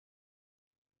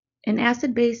An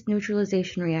acid-base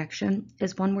neutralization reaction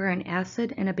is one where an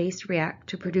acid and a base react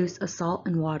to produce a salt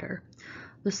and water.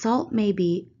 The salt may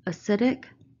be acidic,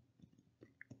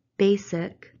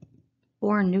 basic,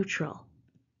 or neutral,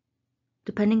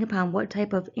 depending upon what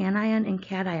type of anion and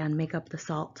cation make up the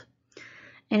salt.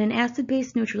 In an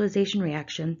acid-base neutralization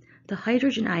reaction, the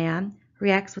hydrogen ion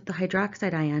reacts with the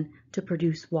hydroxide ion to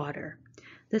produce water.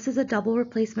 This is a double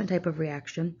replacement type of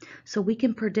reaction, so we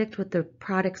can predict what the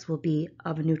products will be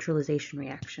of a neutralization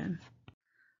reaction.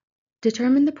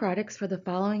 Determine the products for the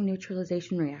following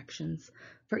neutralization reactions.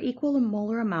 For equal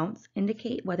molar amounts,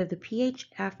 indicate whether the pH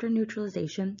after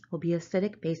neutralization will be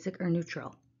acidic, basic, or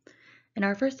neutral. In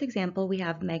our first example, we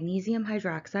have magnesium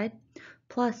hydroxide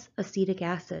plus acetic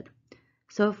acid.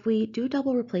 So if we do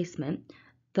double replacement,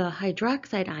 the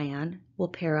hydroxide ion will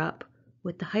pair up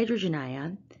with the hydrogen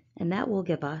ion, and that will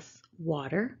give us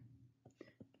water.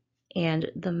 And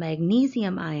the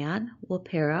magnesium ion will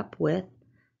pair up with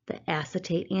the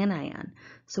acetate anion.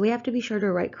 So we have to be sure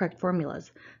to write correct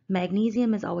formulas.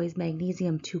 Magnesium is always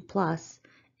magnesium 2+,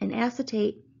 and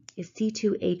acetate is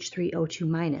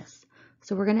C2H3O2-.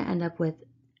 So we're going to end up with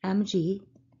Mg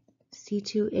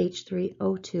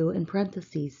C2H3O2 in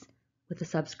parentheses with the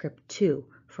subscript 2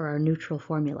 for our neutral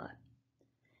formula.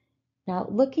 Now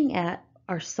looking at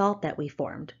our salt that we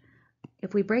formed,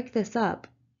 if we break this up,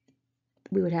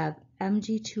 we would have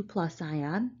Mg2+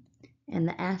 ion and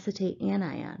the acetate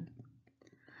anion.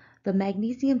 The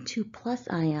magnesium 2+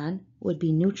 ion would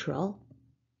be neutral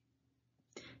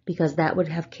because that would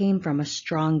have came from a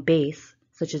strong base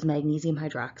such as magnesium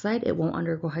hydroxide. It won't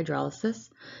undergo hydrolysis.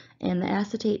 And the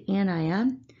acetate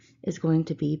anion is going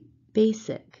to be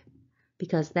basic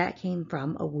because that came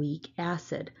from a weak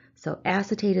acid. So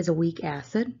acetate is a weak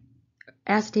acid.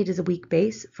 Acetate is a weak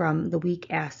base from the weak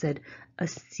acid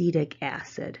acetic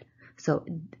acid. So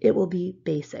it will be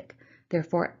basic.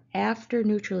 Therefore, after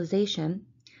neutralization,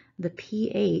 the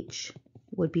pH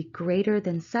would be greater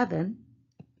than 7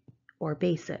 or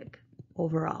basic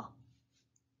overall.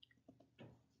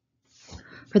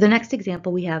 For the next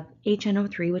example, we have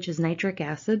HNO3, which is nitric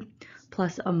acid,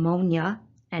 plus ammonia,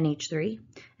 NH3.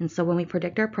 And so when we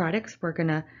predict our products, we're going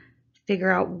to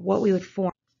figure out what we would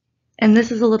form. And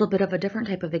this is a little bit of a different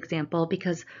type of example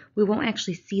because we won't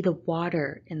actually see the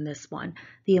water in this one.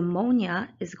 The ammonia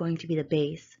is going to be the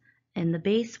base, and the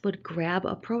base would grab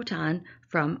a proton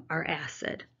from our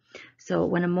acid. So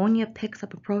when ammonia picks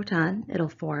up a proton, it'll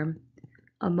form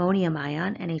ammonium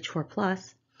ion,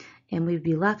 NH4+, and we'd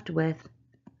be left with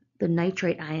the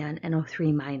nitrate ion,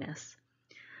 NO3-.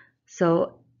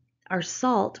 So our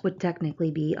salt would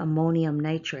technically be ammonium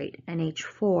nitrate,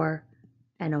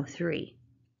 NH4NO3.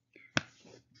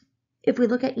 If we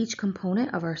look at each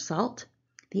component of our salt,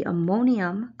 the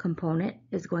ammonium component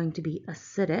is going to be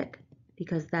acidic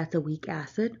because that's a weak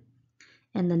acid.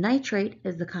 And the nitrate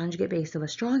is the conjugate base of a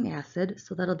strong acid,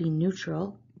 so that'll be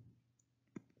neutral.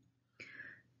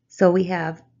 So we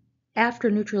have,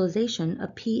 after neutralization, a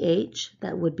pH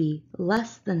that would be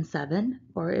less than 7,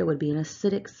 or it would be an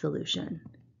acidic solution.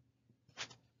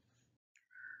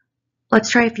 Let's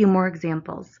try a few more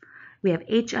examples. We have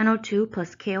HNO2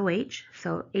 plus KOH.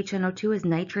 So HNO2 is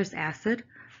nitrous acid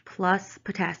plus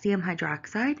potassium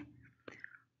hydroxide.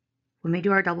 When we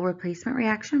do our double replacement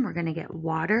reaction, we're going to get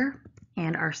water,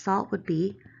 and our salt would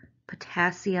be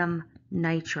potassium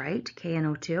nitrite,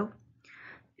 KNO2.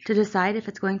 To decide if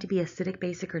it's going to be acidic,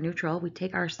 basic, or neutral, we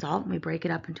take our salt and we break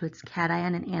it up into its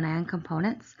cation and anion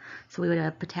components. So we would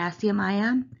have potassium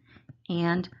ion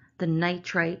and the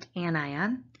nitrite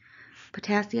anion.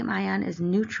 Potassium ion is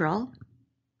neutral,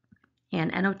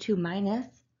 and NO2-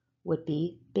 would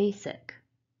be basic.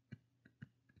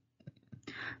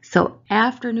 So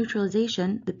after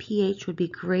neutralization, the pH would be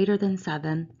greater than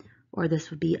 7, or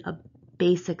this would be a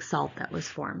basic salt that was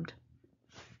formed.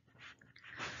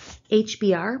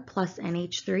 HBr plus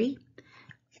NH3.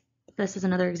 This is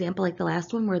another example like the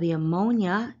last one where the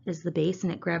ammonia is the base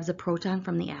and it grabs a proton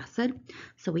from the acid.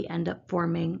 So we end up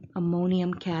forming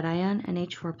ammonium cation,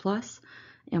 NH4+,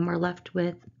 and we're left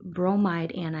with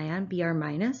bromide anion, Br-.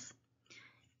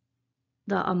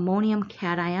 The ammonium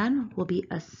cation will be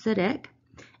acidic,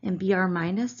 and Br-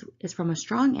 is from a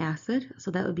strong acid,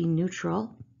 so that would be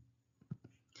neutral.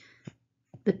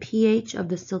 The pH of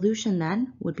the solution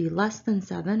then would be less than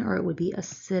 7, or it would be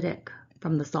acidic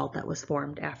from the salt that was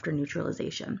formed after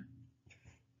neutralization.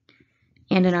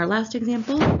 And in our last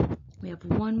example, we have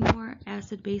one more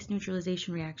acid-base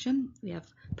neutralization reaction. We have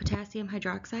potassium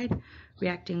hydroxide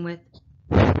reacting with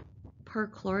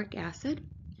perchloric acid.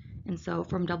 And so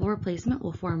from double replacement,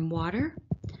 we'll form water,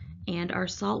 and our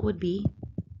salt would be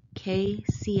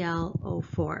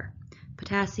KClO4,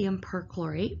 potassium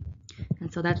perchlorate.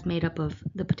 And so that's made up of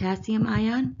the potassium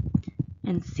ion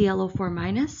and ClO4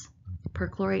 minus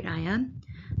perchlorate ion.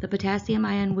 The potassium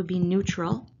ion would be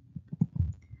neutral.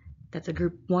 That's a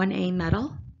group 1A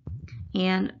metal.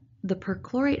 And the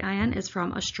perchlorate ion is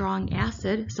from a strong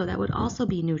acid, so that would also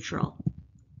be neutral.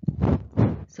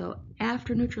 So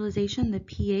after neutralization, the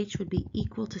pH would be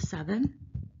equal to 7,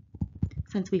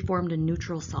 since we formed a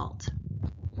neutral salt.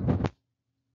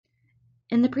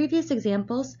 In the previous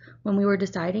examples, when we were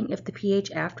deciding if the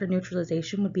pH after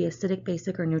neutralization would be acidic,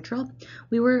 basic, or neutral,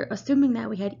 we were assuming that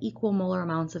we had equal molar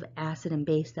amounts of acid and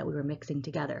base that we were mixing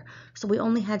together. So we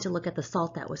only had to look at the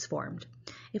salt that was formed.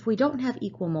 If we don't have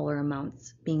equal molar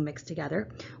amounts being mixed together,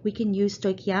 we can use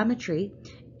stoichiometry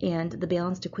and the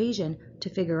balanced equation to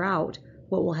figure out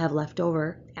what we'll have left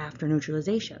over after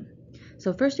neutralization.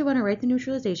 So first we want to write the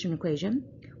neutralization equation.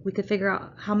 We could figure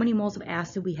out how many moles of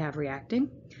acid we have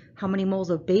reacting, how many moles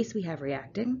of base we have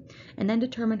reacting, and then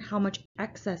determine how much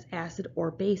excess acid or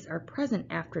base are present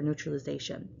after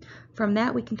neutralization. From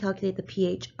that, we can calculate the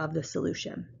pH of the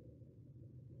solution.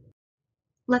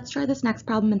 Let's try this next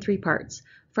problem in 3 parts.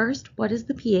 First, what is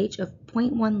the pH of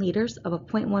 0.1 liters of a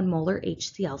 0.1 molar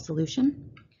HCl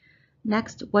solution?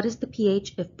 Next, what is the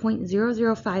pH if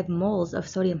 0.005 moles of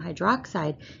sodium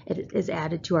hydroxide is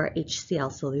added to our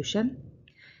HCl solution?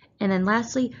 And then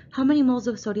lastly, how many moles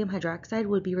of sodium hydroxide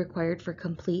would be required for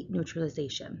complete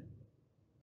neutralization?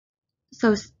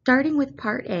 So starting with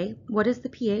part A, what is the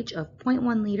pH of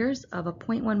 0.1 liters of a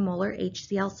 0.1 molar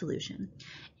HCl solution?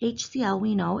 HCl,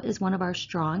 we know, is one of our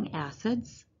strong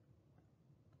acids.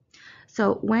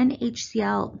 So when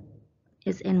HCl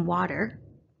is in water,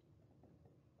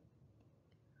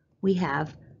 we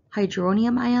have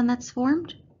hydronium ion that's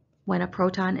formed when a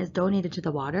proton is donated to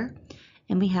the water,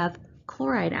 and we have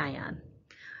chloride ion.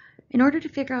 In order to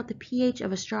figure out the pH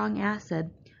of a strong acid,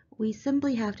 we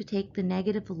simply have to take the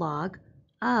negative log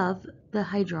of the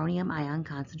hydronium ion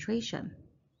concentration.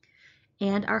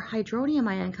 And our hydronium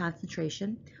ion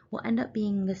concentration will end up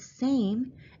being the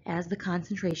same as the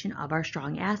concentration of our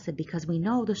strong acid, because we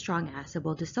know the strong acid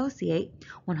will dissociate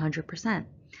 100%.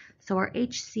 So our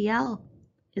HCl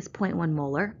is 0.1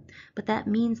 molar, but that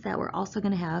means that we're also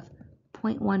going to have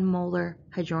 0.1 molar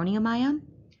hydronium ion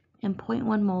and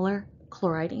 0.1 molar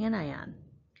chloride anion.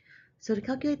 So to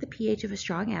calculate the pH of a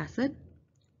strong acid,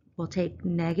 we'll take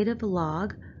negative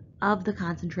log of the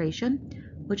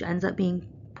concentration, which ends up being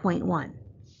 0.1.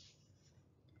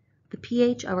 The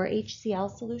pH of our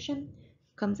HCl solution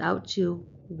comes out to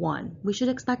 1. We should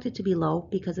expect it to be low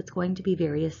because it's going to be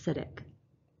very acidic.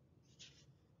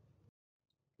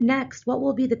 Next, what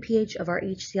will be the pH of our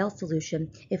HCl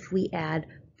solution if we add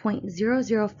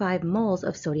 0.005 moles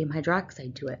of sodium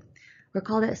hydroxide to it?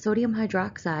 Recall that sodium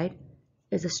hydroxide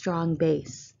is a strong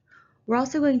base. We're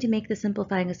also going to make the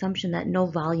simplifying assumption that no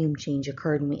volume change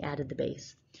occurred when we added the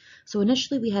base. So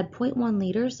initially we had 0.1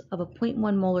 liters of a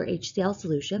 0.1 molar HCl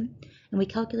solution, and we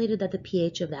calculated that the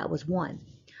pH of that was 1.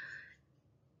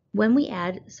 When we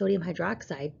add sodium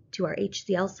hydroxide to our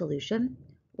HCl solution,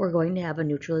 we're going to have a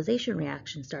neutralization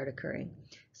reaction start occurring.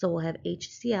 So we'll have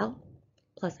HCl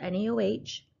plus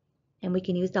NaOH, and we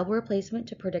can use double replacement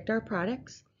to predict our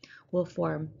products. We'll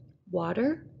form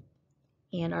water,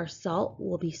 and our salt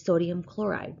will be sodium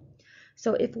chloride.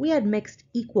 So if we had mixed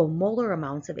equal molar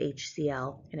amounts of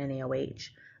HCl and NaOH,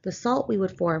 the salt we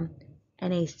would form,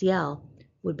 NaCl,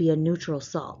 would be a neutral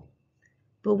salt.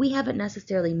 But we haven't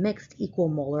necessarily mixed equal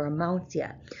molar amounts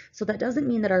yet, so that doesn't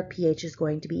mean that our pH is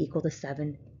going to be equal to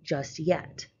 7 just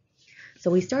yet.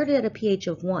 So we started at a pH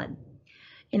of 1.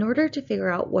 In order to figure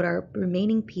out what our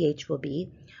remaining pH will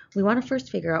be, we want to first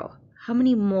figure out how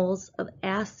many moles of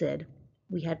acid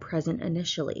we had present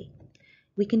initially.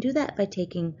 We can do that by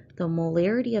taking the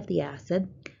molarity of the acid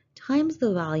times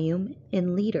the volume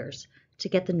in liters to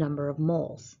get the number of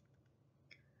moles.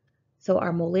 So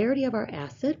our molarity of our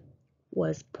acid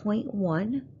was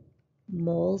 0.1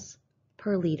 moles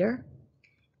per liter,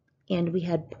 and we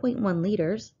had 0.1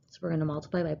 liters, so we're going to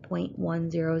multiply by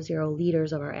 0.100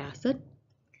 liters of our acid.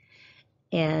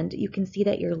 And you can see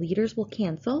that your liters will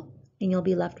cancel, and you'll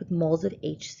be left with moles of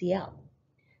HCl.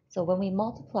 So when we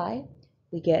multiply,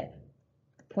 we get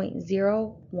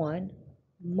 0.01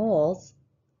 moles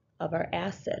of our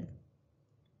acid.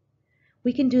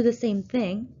 We can do the same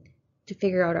thing to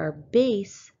figure out our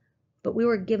base, but we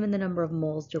were given the number of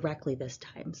moles directly this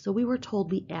time. So we were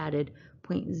told we added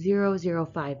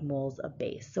 0.005 moles of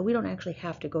base. So we don't actually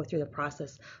have to go through the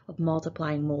process of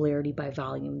multiplying molarity by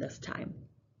volume this time.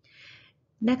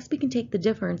 Next, we can take the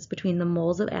difference between the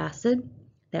moles of acid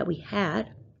that we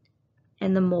had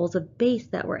and the moles of base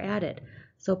that were added.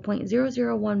 So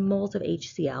 0.001 moles of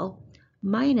HCl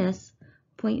minus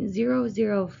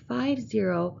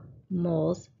 0.0050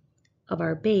 moles of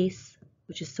our base,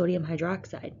 which is sodium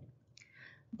hydroxide.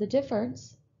 The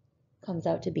difference comes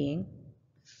out to being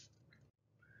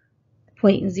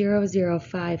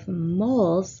 0.005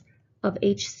 moles of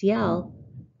HCl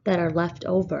that are left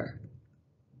over.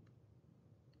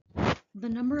 The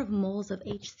number of moles of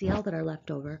HCl that are left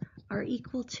over are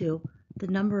equal to the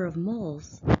number of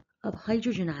moles of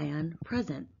hydrogen ion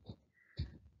present.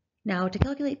 Now, to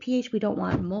calculate pH, we don't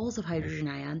want moles of hydrogen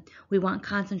ion, we want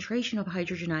concentration of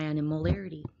hydrogen ion in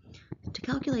molarity. To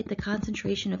calculate the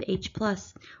concentration of H+,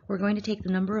 we're going to take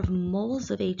the number of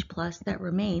moles of H+ that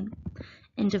remain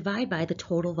and divide by the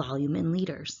total volume in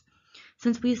liters.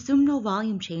 Since we assume no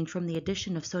volume change from the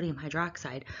addition of sodium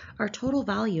hydroxide, our total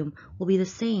volume will be the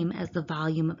same as the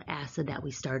volume of acid that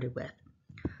we started with.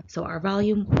 So our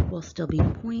volume will still be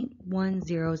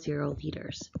 0.100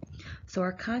 liters. So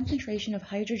our concentration of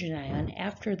hydrogen ion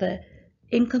after the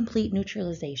incomplete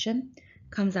neutralization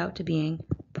comes out to being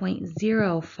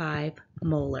 0.05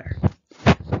 molar.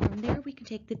 From there we can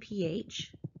take the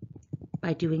pH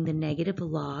by doing the negative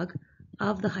log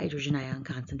of the hydrogen ion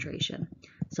concentration.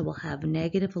 So we'll have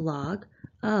negative log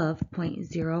of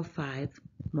 0.05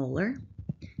 molar,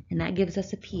 and that gives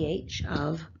us a pH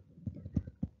of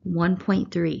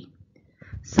 1.3.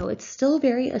 So it's still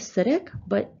very acidic,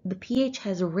 but the pH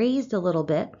has raised a little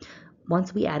bit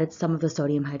once we added some of the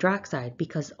sodium hydroxide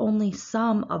because only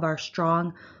some of our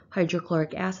strong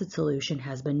hydrochloric acid solution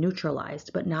has been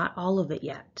neutralized, but not all of it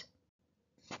yet.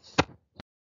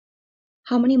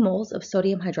 How many moles of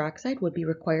sodium hydroxide would be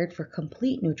required for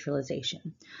complete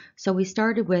neutralization? So we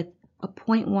started with a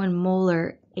 0.1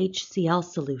 molar HCl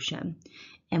solution,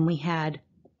 and we had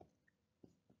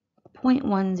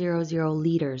 0.100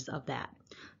 liters of that.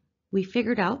 We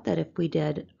figured out that if we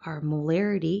did our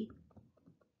molarity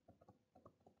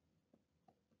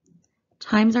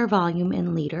times our volume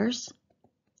in liters,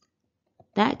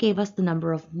 that gave us the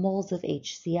number of moles of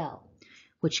HCl,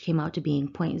 which came out to being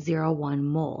 0.01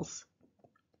 moles.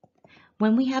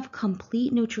 When we have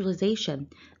complete neutralization,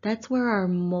 that's where our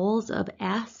moles of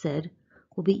acid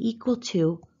will be equal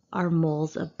to our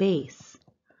moles of base.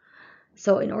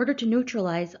 So in order to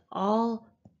neutralize all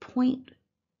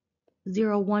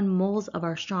 0.01 moles of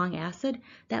our strong acid,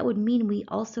 that would mean we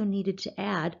also needed to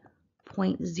add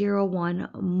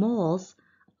 0.01 moles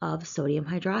of sodium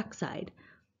hydroxide.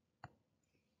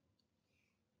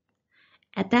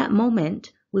 At that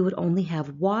moment, we would only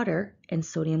have water and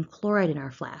sodium chloride in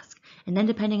our flask. And then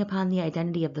depending upon the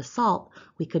identity of the salt,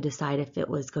 we could decide if it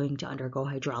was going to undergo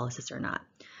hydrolysis or not.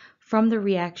 From the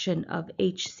reaction of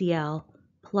HCl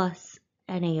plus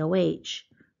NaOH,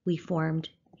 we formed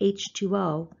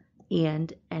H2O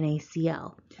and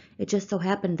NaCl. It just so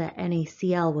happened that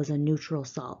NaCl was a neutral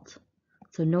salt.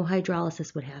 So no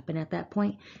hydrolysis would happen at that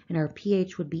point, and our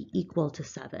pH would be equal to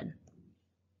 7.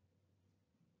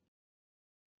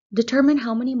 Determine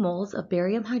how many moles of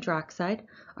barium hydroxide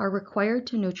are required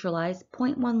to neutralize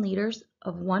 0.1 liters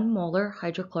of 1 molar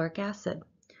hydrochloric acid.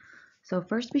 So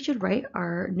first we should write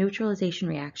our neutralization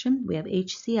reaction. We have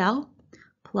HCl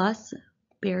plus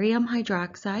barium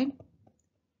hydroxide.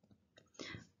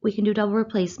 We can do double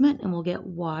replacement and we'll get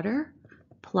water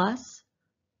plus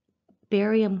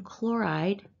barium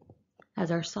chloride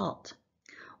as our salt.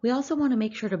 We also want to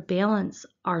make sure to balance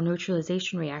our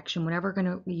neutralization reaction whenever we're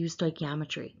going to use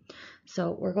stoichiometry.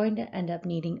 So we're going to end up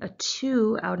needing a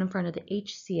 2 out in front of the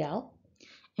HCl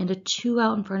and a 2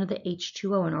 out in front of the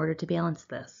H2O in order to balance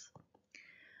this.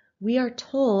 We are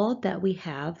told that we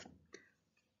have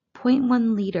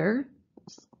 0.1 liters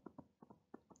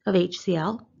of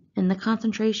HCl and the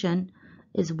concentration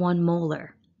is 1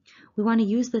 molar. We want to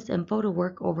use this info to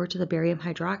work over to the barium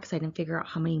hydroxide and figure out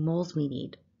how many moles we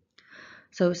need.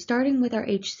 So starting with our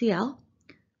HCl,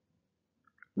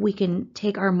 we can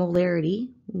take our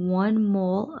molarity, 1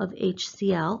 mole of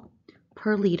HCl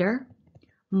per liter,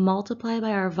 multiply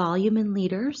by our volume in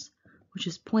liters, which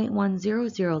is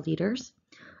 0.100 liters.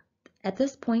 At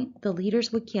this point, the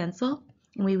liters would cancel,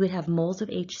 and we would have moles of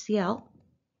HCl.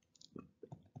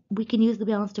 We can use the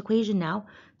balanced equation now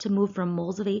to move from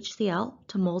moles of HCl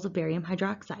to moles of barium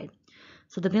hydroxide.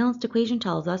 So the balanced equation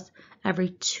tells us every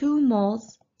 2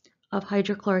 moles of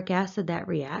hydrochloric acid that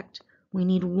react, we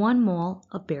need 1 mole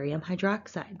of barium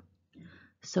hydroxide.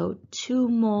 So 2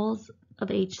 moles of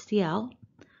HCl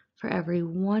for every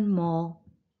 1 mole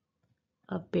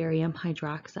of barium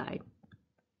hydroxide.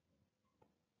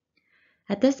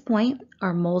 At this point,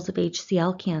 our moles of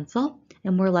HCl cancel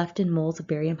and we're left in moles of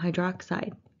barium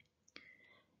hydroxide.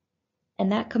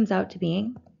 And that comes out to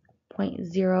being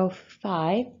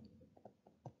 0.05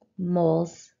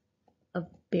 moles of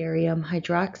barium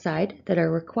hydroxide that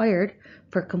are required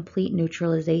for complete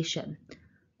neutralization.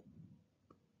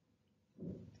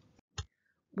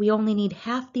 We only need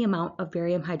half the amount of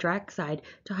barium hydroxide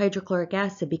to hydrochloric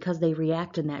acid because they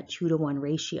react in that 2-to-1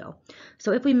 ratio.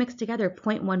 So if we mix together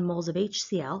 0.1 moles of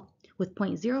HCl with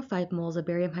 0.05 moles of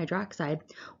barium hydroxide,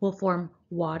 we'll form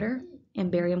water and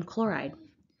barium chloride.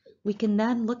 We can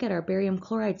then look at our barium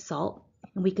chloride salt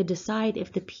and we could decide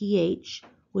if the pH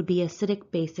would be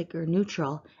acidic, basic, or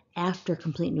neutral after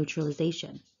complete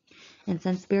neutralization. And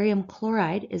since barium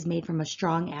chloride is made from a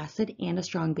strong acid and a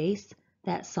strong base,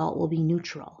 that salt will be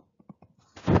neutral.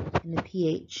 And the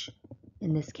pH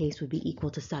in this case would be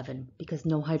equal to 7 because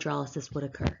no hydrolysis would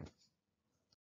occur.